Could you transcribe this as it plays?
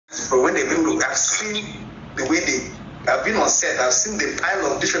But when they bring look, I've seen the way I've been on set, I've seen the pile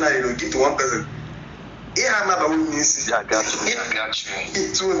of dictionary they give to one person. Yeah, I got you.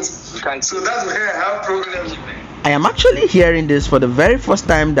 It won't. So that's where I have problems. I am actually hearing this for the very first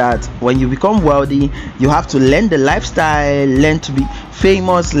time, that when you become wealthy, you have to learn the lifestyle, learn to be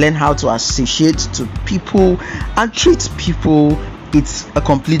famous, learn how to associate to people and treat people. It's a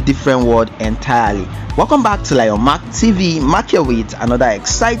complete different world entirely. Welcome back to Lion Mark TV. Mark here with another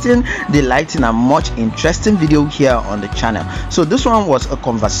exciting, delighting and much interesting video here on the channel. So this one was a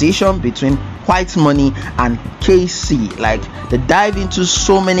conversation between WhiteMoney and Kcee. Like, they dive into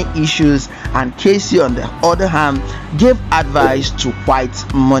so many issues, and Kcee on the other hand gave advice to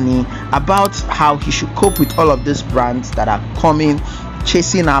WhiteMoney about how he should cope with all of these brands that are coming,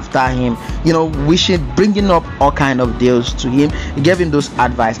 chasing after him, bringing up all kind of deals to him. He gave him those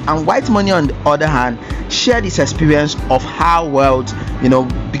advice, and WhiteMoney on the other hand shared his experience of how wealth,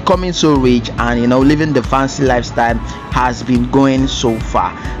 becoming so rich and living the fancy lifestyle has been going so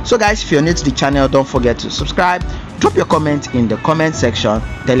far. So guys, if you're new to the channel, don't forget to subscribe, drop your comment in the comment section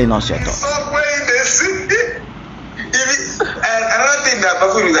telling us your thoughts. And another thing that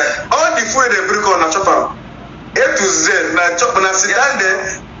baffles me, that all the food they bring on a chopper A to Z, now chop and I sit down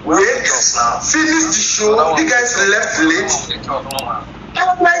there, wait, finish the show, the guys left late.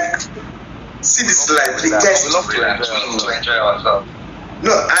 I'm like, see this life, the guys we love to enjoy ourselves. No,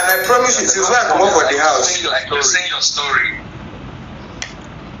 and I promise you, since when I come up for the house, like you're saying your story.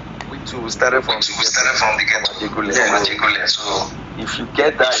 We too started from the ghetto. So if you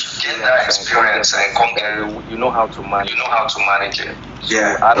get that experience and come there, you know how to manage it.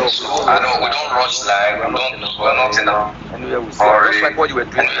 Yeah. I don't. We don't rush life. We're not in a hurry. Just like what you were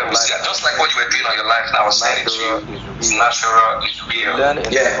doing on your life now. I was saying it's natural. It's real. You learn in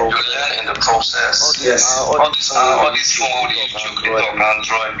the process. Yes. All these phone you can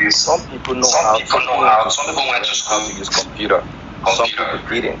draw this. Some people know how. Some people went to school to use computer. Some people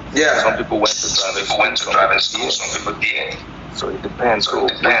didn't. Yeah. Some people went to driving school. Some people didn't. So it depends.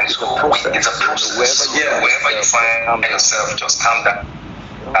 It's a process. Wherever you find yourself, just calm down.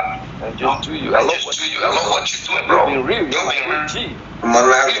 And just do you. I love what you're doing, bro. You're being real. You'll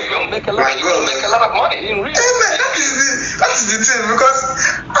make a lot of money. Being real. Hey man, that is the thing, because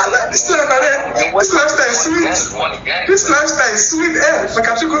I like this life. This lifestyle is sweet. This lifestyle is sweet. Like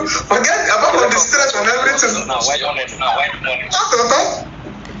I should forget about all the stress and everything.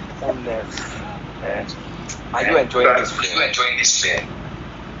 Are you enjoying this film?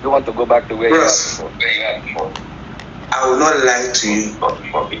 You want to go back to where you are before? I will not lie to you.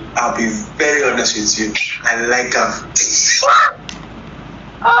 I'll be very honest with you. I like her.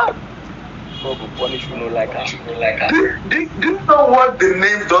 God will punish you, no like her. Do you know what the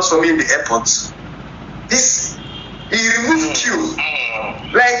name does for me in the airport? This, he removed Q.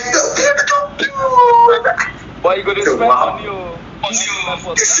 Like, but you got to spend on you.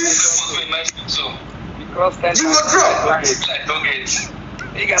 This is. Because you will drop.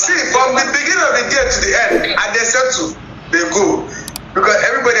 See, from the beginning of the day to the end, and they settle, they go. Because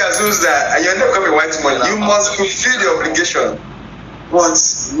everybody assumes that, and you're not coming WhiteMoney, you must fulfill the obligation. But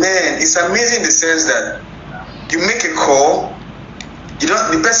man, it's amazing in the sense that you make a call, the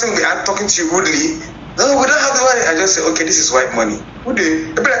person will be talking to you rudely. No, we don't have the money. I just say, okay, this is WhiteMoney. Who do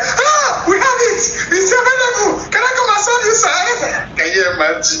you? They'll be like, we have it. It's available. Can I come and serve you, sir? Can you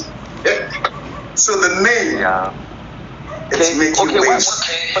imagine? So the name, it's making waves.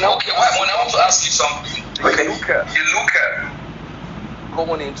 Okay, WhiteMoney, I want to ask you something. Okay. You look at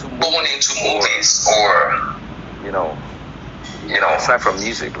going into movies or aside from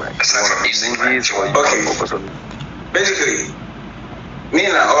music, like movies, or okay. Focus on. Basically, me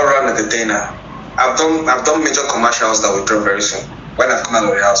and I all around entertainer. I've done major commercials that will drop very soon. When I've come out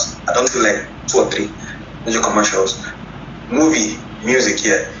of the house, I don't feel like 2 or 3 major commercials. Movie, music,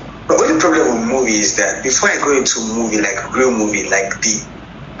 yeah. The only problem with movie is that before I go into a movie, like a real movie, like the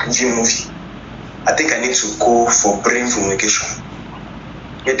movie, I think I need to go for brain fumigation.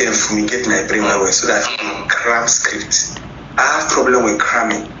 Let them fumigate my brain away so that I can cram script. I have problem with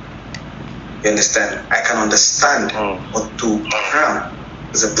cramming. You understand? I can understand, but to cram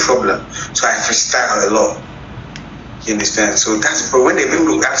is a problem. So I freestyle a lot. You understand? So that's the problem. When they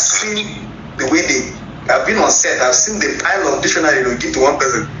bring, I've seen the way I've been on set, I've seen the pile of dictionary they give to one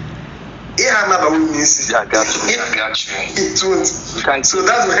person. I got you. It won't. So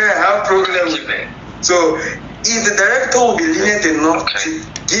that's where I have problems. So if the director will be lenient enough to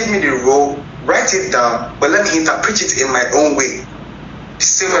give me the role, write it down, but let me interpret it in my own way. The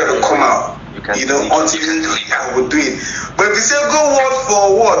same way it'll come out. Until I will do it. But if you say go word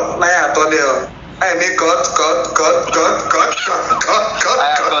for word, like I told you, I may cut.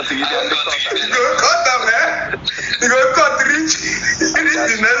 You go cut them, man. You go cut reach the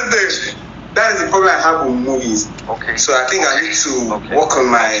next day. That is the problem I have with movies. Okay. So I think I need to work on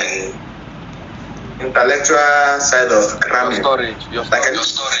my intellectual side of cramming. Your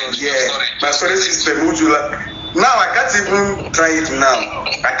storage. My storage system. Now I can't even try it now.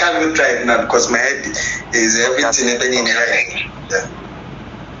 I can't even try it now because my head is everything in the head. Yeah.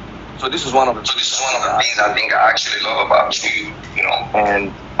 So this is one of the things I think I actually love about you, you know,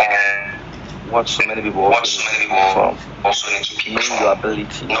 and what so many people also need to keep knowing your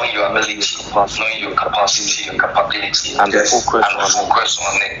ability, knowing your capacity, and focus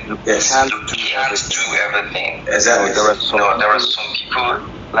on it. You can't do everything. Exactly. There are some people.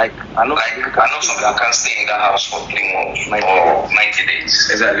 Like I know some people can stay in that house for 3 months or 90 days.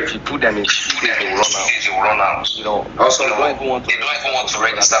 Exactly. If you put them in 2 days, they will run out. You know. Also, they don't even want to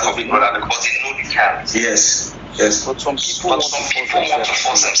register for people because they know they can't. Yes. But some people want to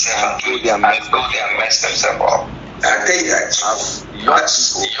force themselves and go there and mess themselves up. I tell you that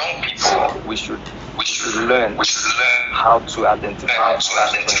young people, we should learn how to identify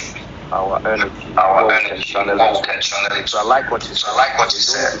our energy, and channel it. So I like what you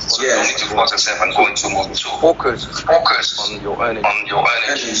said. So you don't need to force yourself and go into movie. So focus on your energy.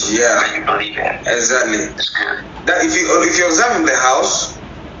 That you believe in. Exactly. It's good. That if you observe in the house,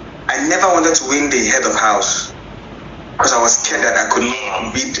 I never wanted to win the head of house because I was scared that I could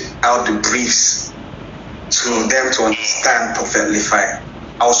not read out the briefs to them to understand perfectly fine.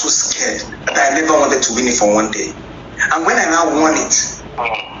 I was so scared that I never wanted to win it for one day. And when I now won it,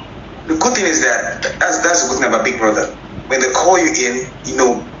 the good thing is that that's the good thing about Big Brother. When they call you in, you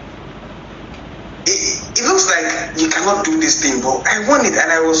know, it looks like you cannot do this thing, but I won it,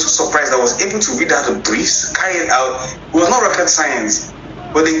 and I was so surprised I was able to read out the briefs, carry it out. It was not rocket science,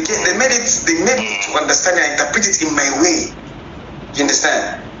 but they made me to understand and interpret it in my way. You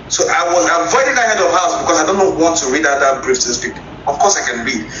understand? So I was avoiding that head of house because I don't want to read out that brief to these people. Of course I can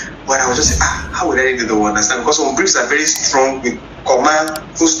read, but I was just saying, how would I read the understand? Because some briefs are very strong with command,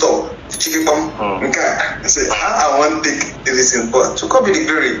 full stop, chicken bomb. I said, I want to take this in, but to copy the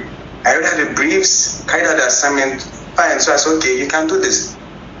glory. I read out the briefs, carried out the assignment, fine. So I said, okay, you can do this.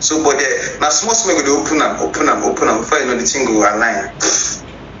 So, but now small we go open them before you know the thing go align.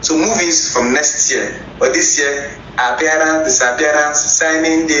 So movies from next year, but this year, appearance, disappearance,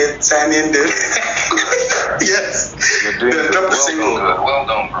 signing there. Yes. Drop the single. Well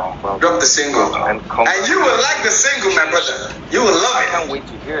done, bro. Drop the single. And you will like the single, my brother. You will love it. I can't wait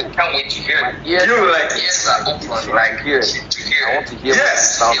to hear it. You will like it. Yes, I want to hear it. I want to hear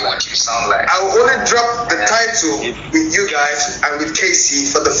what you sound like. I will only drop the title with you guys and with Kcee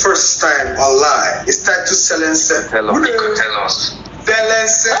for the first time online. It's titled Silence. Tell us.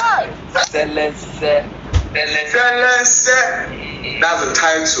 That's the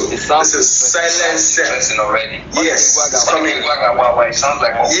title. This is Silence. Interesting already. Yes, it's coming. It sounds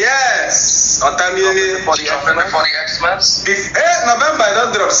like yes. for the X-Men. November, I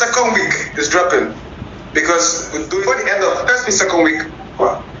don't drop. 2nd week is dropping because before the end of first week, 2nd week,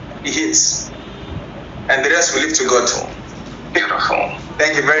 it hits, and the rest we leave to God. Beautiful.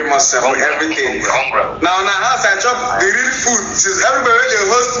 Thank you very much, sir, for everything. Now, house I chop the real food. Since everybody they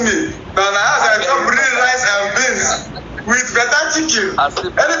host me. Now, house I chop real rice and beans with better chicken.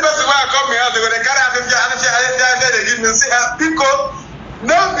 Any person when I come here, they go they carry they give me say, Pico,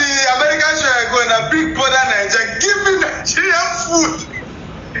 no be American show I go in a big border Nigeria. Give me Nigerian food.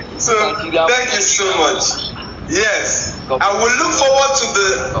 So thank you so much. Yes, I will look forward to the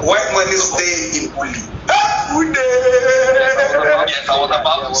WhiteMoney stay in Uli. Yes, I was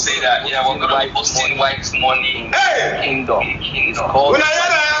about to say that. Yeah, we're going to be posting WhiteMoney Kingdom. It's called.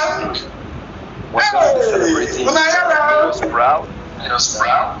 We're going to be celebrating Little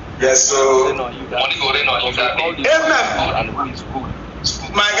Sprout. Yes, so. Money go in on you that day. Amen. And who is good.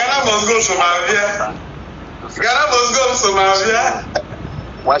 My Ghana must go Somalia. Ghana must go Somalia.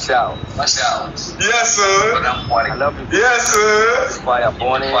 Watch out. Yes, sir. I love you. Yes, sir. Fire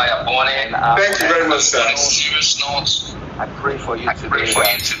born. Thank you very much, sir. On a serious note, I pray for you today.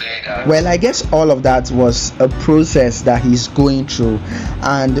 Well, I guess all of that was a process that he's going through,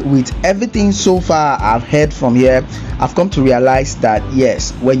 and with everything so far I've heard from here, I've come to realize that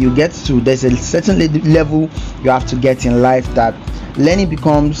yes, when you get to there's a certain level you have to get in life that learning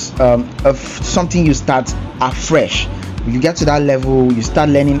becomes something you start afresh. You get to that level, you start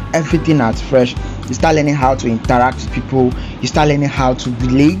learning everything at fresh. You start learning how to interact with people. You start learning how to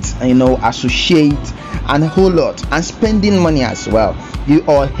relate, associate, and a whole lot, and spending money as well. You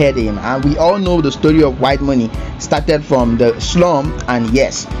all heard him, and we all know the story of WhiteMoney started from the slum. And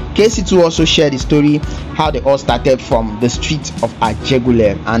yes, Kcee too also shared the story how they all started from the street of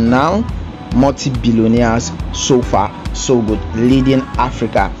Ajegule, and now multi-billionaires. So far so good, leading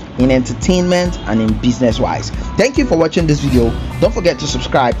Africa in entertainment and in business wise. Thank you for watching this video. Don't forget to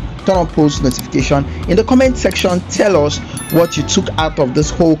subscribe, turn on post notification. In the comment section, tell us what you took out of this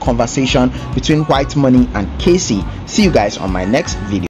whole conversation between WhiteMoney and Kcee. See you guys on my next video.